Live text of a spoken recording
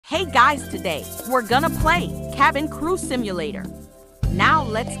Hey guys, today we're gonna play Cabin Crew Simulator. Now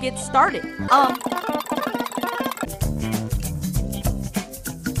let's get started.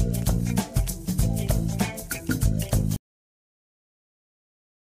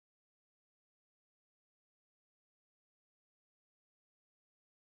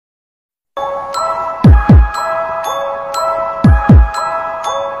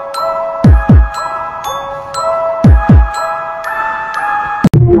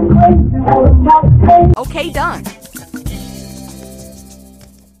 Okay, done.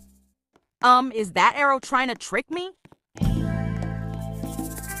 Is that arrow trying to trick me?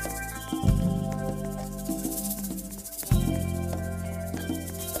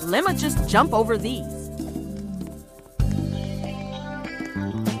 Lemma just jump over these.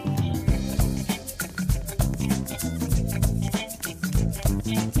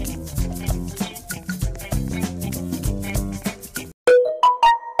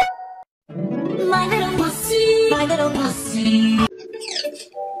 My little pussy, my little pussy.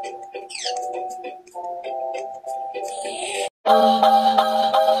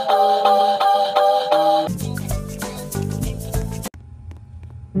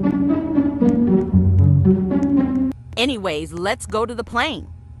 Anyways, let's go to the plane.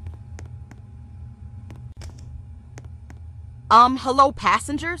 Hello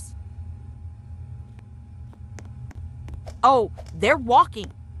passengers? Oh, they're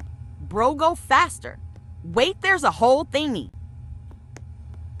walking. Bro, go faster. Wait, there's a whole thingy.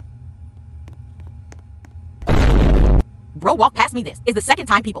 Bro, walk past me. This is the second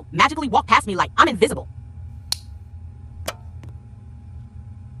time people magically walk past me like I'm invisible.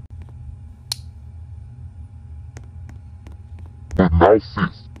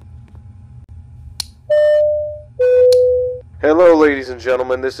 Hello ladies and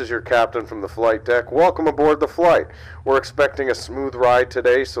gentlemen, this is your captain from the flight deck. Welcome aboard the flight. We're expecting a smooth ride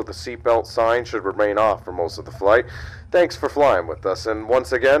today, so the seatbelt sign should remain off for most of the flight. Thanks for flying with us, and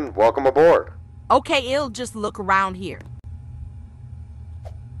once again, welcome aboard. Okay, it'll just look around here.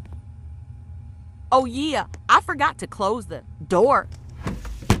 Oh yeah, I forgot to close the door.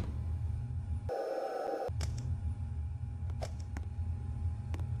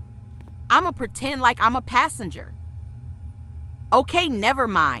 I'ma pretend like I'm a passenger. Okay, never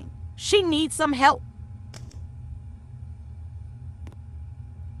mind. She needs some help.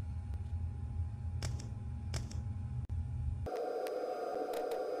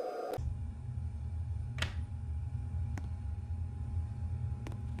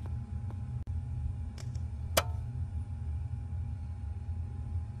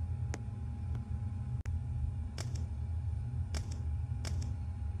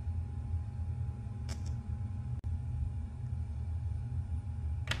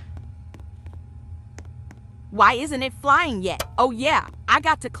 Why isn't it flying yet? Oh yeah, I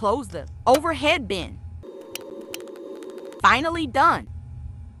got to close the overhead bin. Finally done.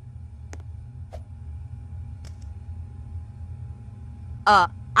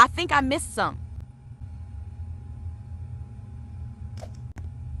 I think I missed some.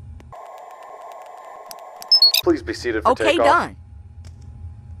 Please be seated for Okay, takeoff. done.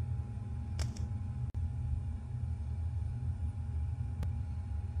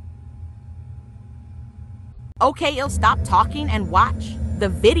 Okay, it'll stop talking and watch the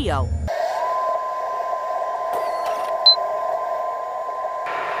video.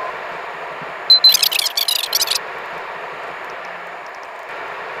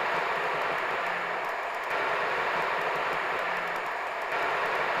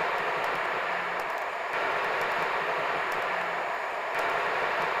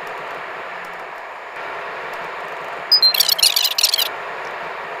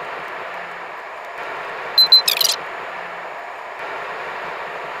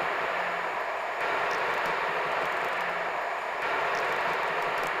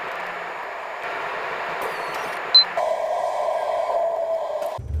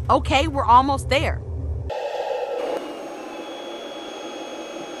 Okay, we're almost there.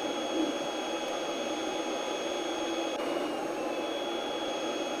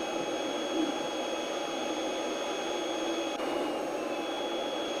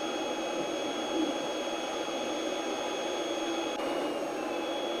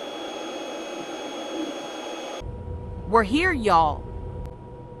 We're here, y'all.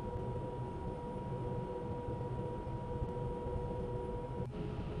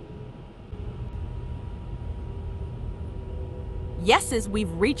 Yeses,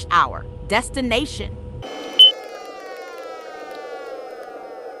 we've reached our destination.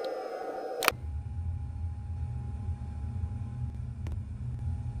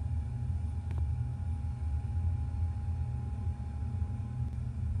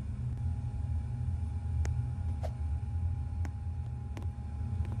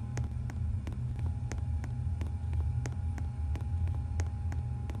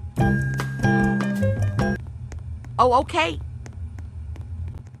 Oh, okay.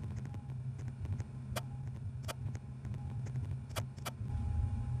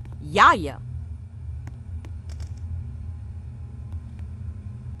 Yaya.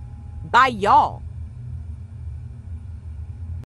 Bye, y'all.